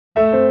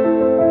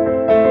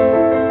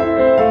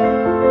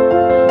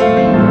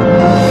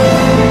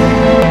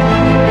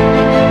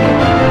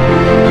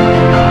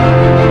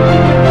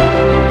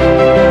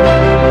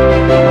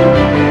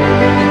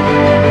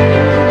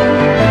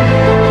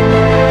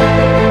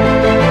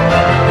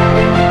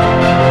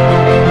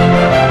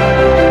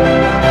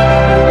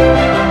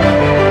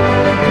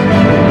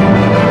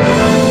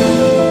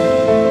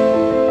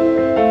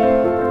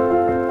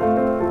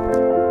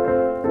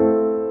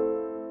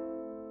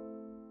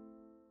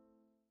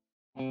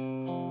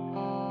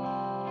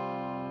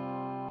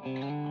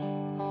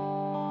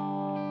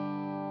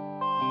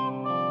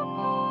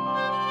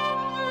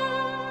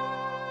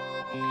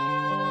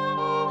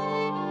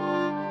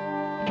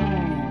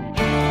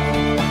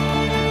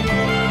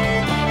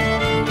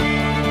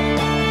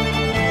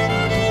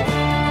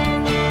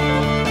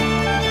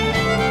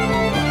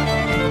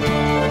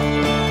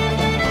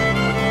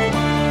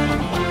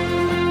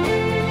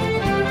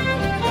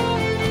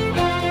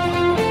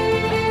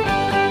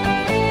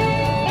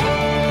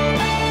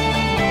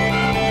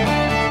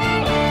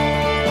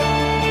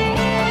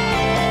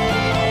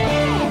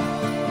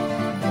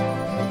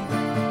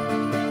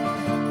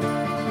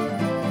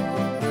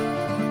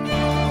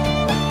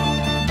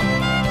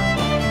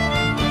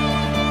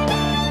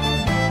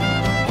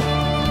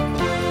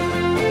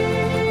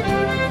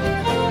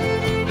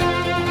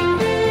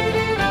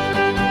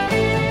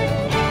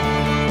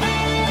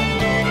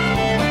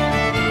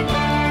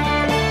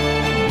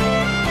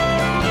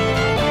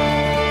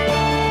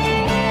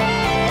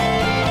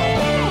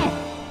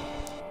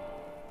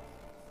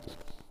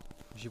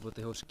život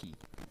je hořký.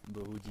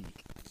 Bohu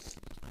dík.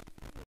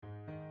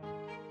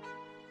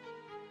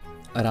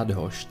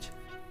 Radhošť.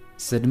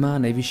 7.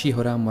 nejvyšší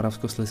hora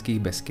moravskoslezských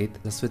Beskyd,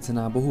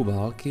 zasvěcená bohu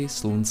války,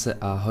 slunce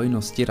a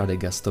hojnosti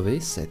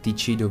Radegastovi, se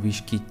týčí do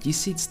výšky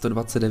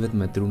 1129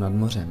 metrů nad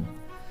mořem.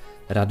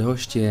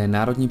 Radhošť je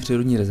národní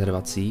přírodní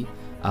rezervací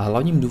a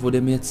hlavním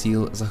důvodem je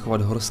cíl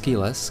zachovat horský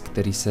les,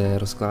 který se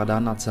rozkládá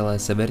na celé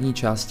severní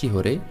části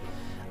hory,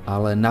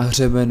 ale na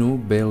hřebenu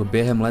byl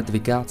během let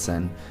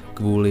vykácen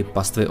kvůli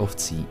pastvě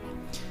ovcí.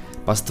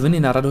 Pastviny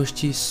na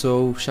Radhošti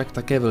jsou však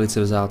také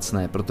velice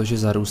vzácné, protože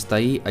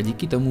zarůstají a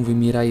díky tomu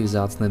vymírají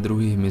vzácné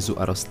druhy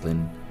hmyzu a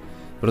rostlin.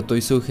 Proto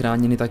jsou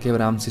chráněny také v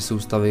rámci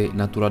soustavy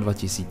Natura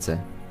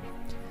 2000.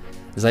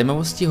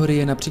 Zajímavostí hory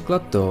je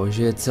například to,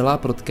 že je celá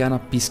protkána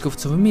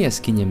pískovcovými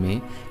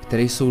jeskyněmi,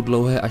 které jsou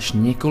dlouhé až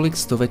několik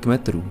stovek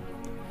metrů.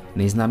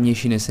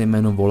 Nejznámější nese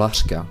jméno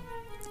Volařka.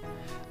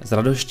 Z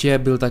Radhoště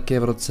byl také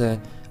v roce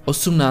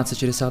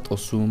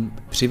 1868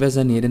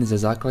 přivezen jeden ze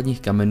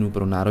základních kamenů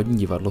pro Národní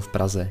divadlo v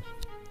Praze.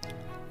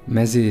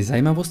 Mezi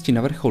zajímavosti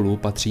na vrcholu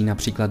patří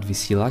například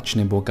vysílač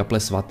nebo kaple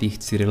svatých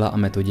Cyrila a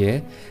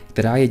Metoděje,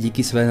 která je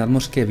díky své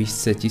nadmořské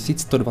výšce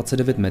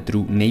 1129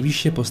 metrů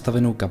nejvýše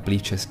postavenou kaplí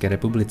v České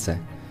republice.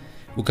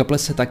 U kaple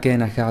se také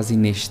nachází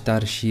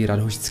nejstarší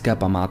radhošťská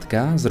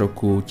památka z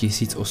roku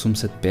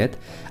 1805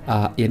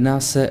 a jedná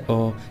se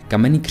o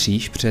kamenný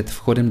kříž před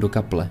vchodem do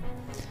kaple.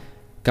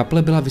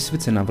 Kaple byla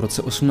vysvěcena v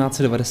roce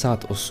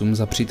 1898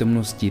 za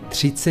přítomnosti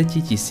 30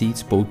 000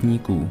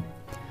 poutníků.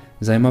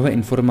 Zajímavé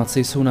informace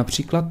jsou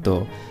například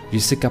to,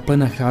 že se kaple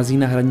nachází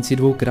na hranici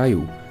dvou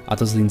krajů, a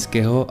to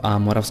Zlínského a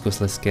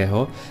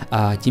Moravskoslezského,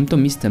 a tímto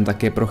místem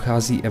také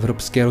prochází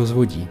evropské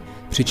rozvodí,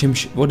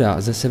 přičemž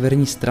voda ze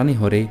severní strany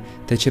hory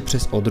teče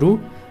přes Odru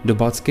do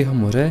Baltského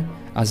moře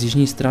a z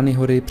jižní strany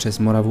hory přes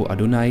Moravu a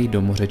Dunaj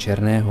do moře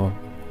Černého.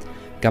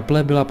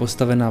 Kaple byla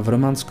postavena v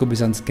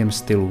románsko-byzantském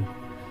stylu.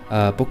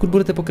 Pokud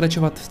budete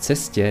pokračovat v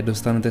cestě,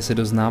 dostanete se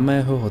do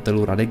známého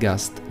hotelu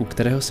Radegast, u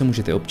kterého se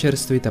můžete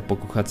občerstvit a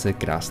pokuchat se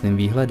krásným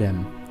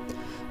výhledem.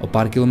 O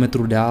pár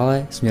kilometrů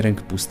dále, směrem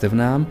k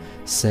Pustevnám,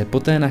 se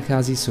poté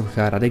nachází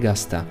socha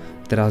Radegasta,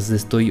 která zde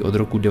stojí od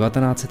roku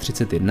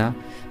 1931,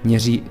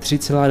 měří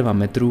 3,2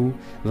 metrů,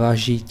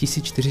 váží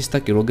 1400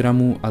 kg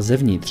a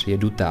zevnitř je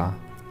dutá.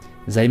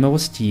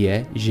 Zajímavostí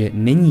je, že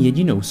není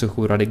jedinou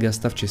sochou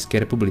Radegasta v České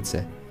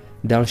republice.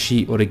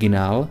 Další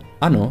originál,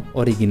 ano,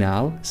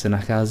 originál, se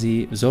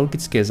nachází v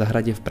zoologické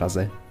zahradě v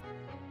Praze.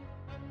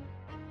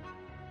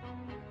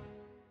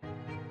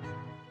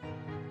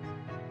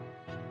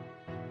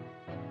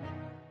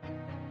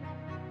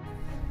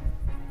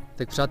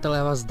 Tak přátelé,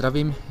 já vás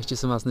zdravím, ještě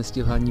jsem vás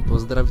nestihl ani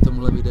pozdravit v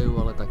tomhle videu,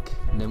 ale tak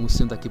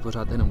nemusím taky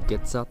pořád jenom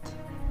kecat.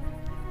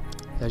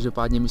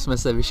 Každopádně my jsme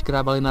se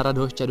vyškrábali na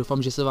Radhošť a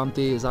doufám, že se vám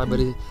ty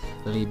záběry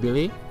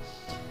líbily.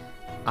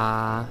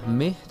 A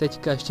my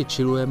teďka ještě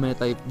chillujeme,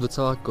 tady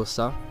docela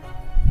kosa,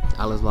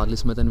 ale zvládli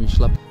jsme ten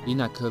výšlap.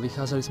 Jinak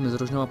vycházeli jsme z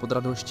Rožnova pod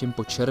Radhoštěm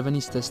po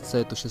červené stezce,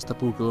 je to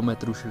 6,5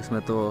 km, šli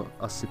jsme to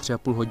asi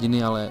 3,5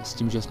 hodiny, ale s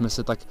tím, že jsme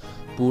se tak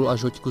půl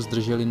až hoďku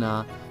zdrželi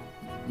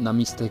na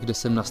místech, kde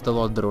jsem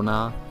nastavoval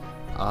drona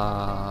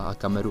a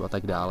kameru a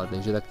tak dále.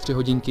 Takže tak 3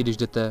 hodinky, když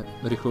jdete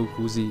rychlou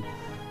chůzí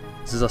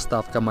se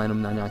zastávkama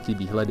jenom na nějaký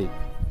výhledy,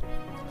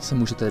 se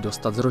můžete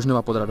dostat z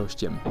Rožnova pod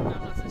Radhoštěm.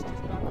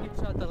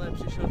 Přátelé,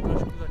 přišel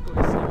trošku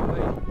takový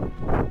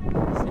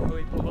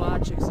sněhový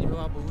povláček,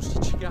 sněhová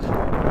bouřička.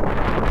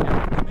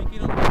 Já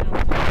mikinu a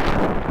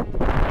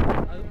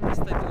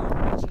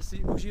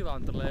si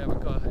užívám, tohle je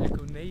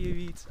jako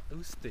nejvíc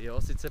hustý,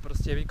 jo, sice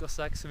prostě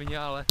vykosa jak svině,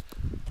 ale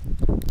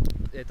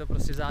je to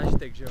prostě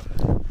zážitek, že jo.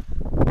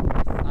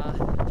 A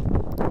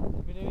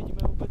my nevidíme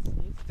vůbec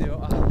nic,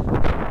 tyjo, a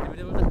kdyby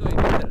nebyl takový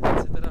vítr,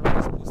 teď se teda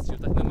hodně spustil,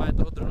 tak nemá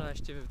toho drona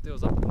ještě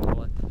zapnul,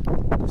 ale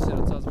už se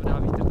docela zvedá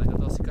vítr, tak na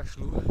to asi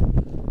kašlu.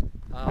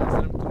 A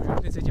vzhledem k tomu, že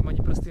už necítím ani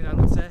prsty na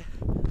ruce,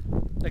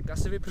 tak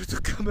asi vypnu tu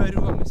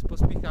kameru a my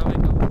pospícháme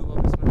k autu,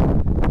 aby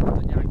jsme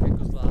to nějak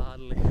jako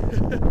zvládli.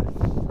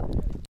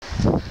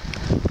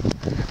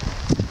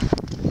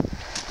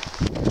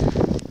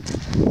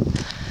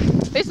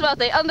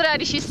 Vysmátej Andrea,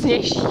 když ji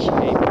sněží.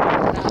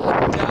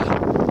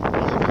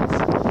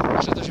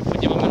 Až na to, že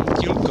pod něm mám jenom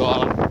tílko,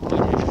 ale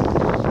pohodě.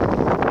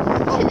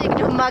 Když je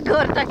někdo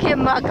magor, tak je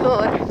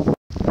magor.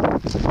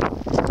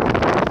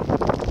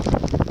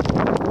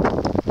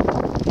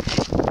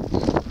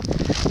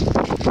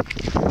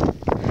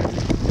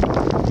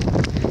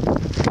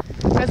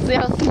 Prostě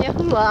jeho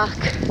sněhulák.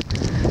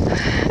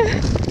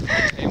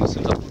 Hej,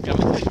 musím zapnout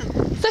kameru.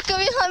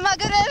 Takovýhle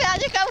magorem já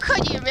někam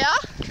chodím,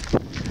 jo?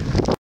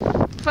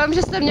 Doufám,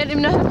 že jste měli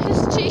mnohem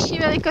hezčejší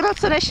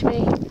Velikonoce než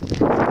my.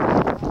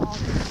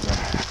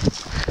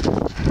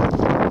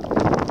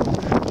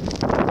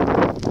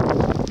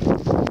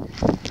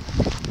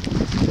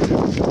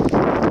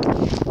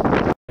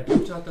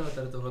 Přátelé,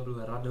 tady tohle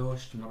byl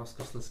Radhošť,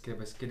 moravskoslezské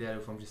Beskydy, já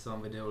doufám, že se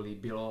vám video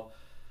líbilo.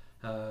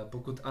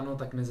 Pokud ano,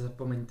 tak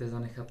nezapomeňte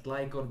zanechat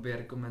like,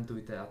 odběr,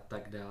 komentujte a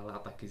tak dále a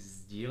taky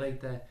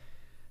sdílejte.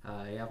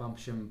 Já vám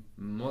všem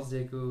moc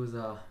děkuju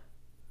za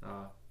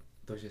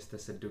to, že jste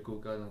se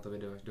dokoukali na to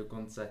video až do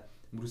konce.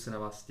 Budu se na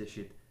vás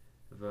těšit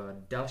v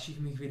dalších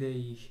mých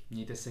videích.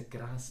 Mějte se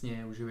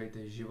krásně,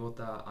 uživejte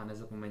života a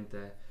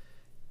nezapomeňte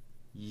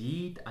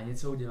jít a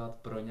něco udělat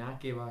pro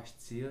nějaký váš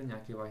cíl,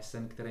 nějaký váš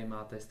sen, který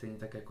máte, stejně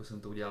tak, jako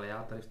jsem to udělal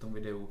já tady v tom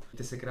videu.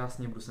 Mějte se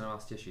krásně, budu se na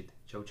vás těšit.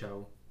 Čau,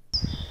 čau.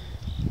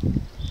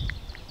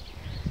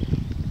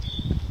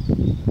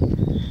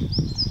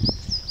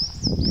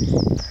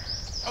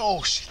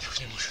 Oh shit, už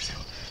nemůžu,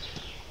 tyjo.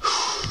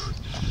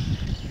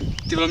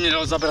 Ty vole, mě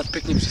dalo zabrat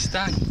pěkně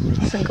přistání,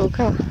 kurva. Jsem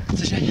koukala.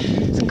 Cože?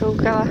 Jsem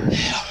koukala.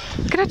 Jo.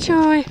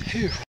 Kračuj.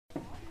 Jo.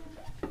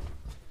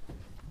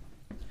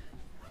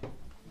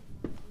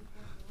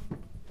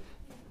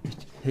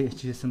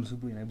 Ještě, že jsem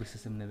zubu, jinak bych se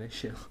sem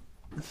nevešel.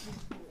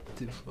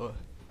 Ty vole.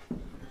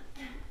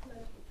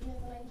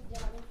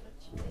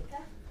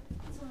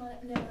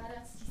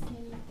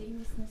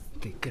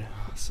 Ty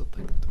kráso,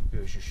 tak to,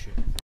 ježiši.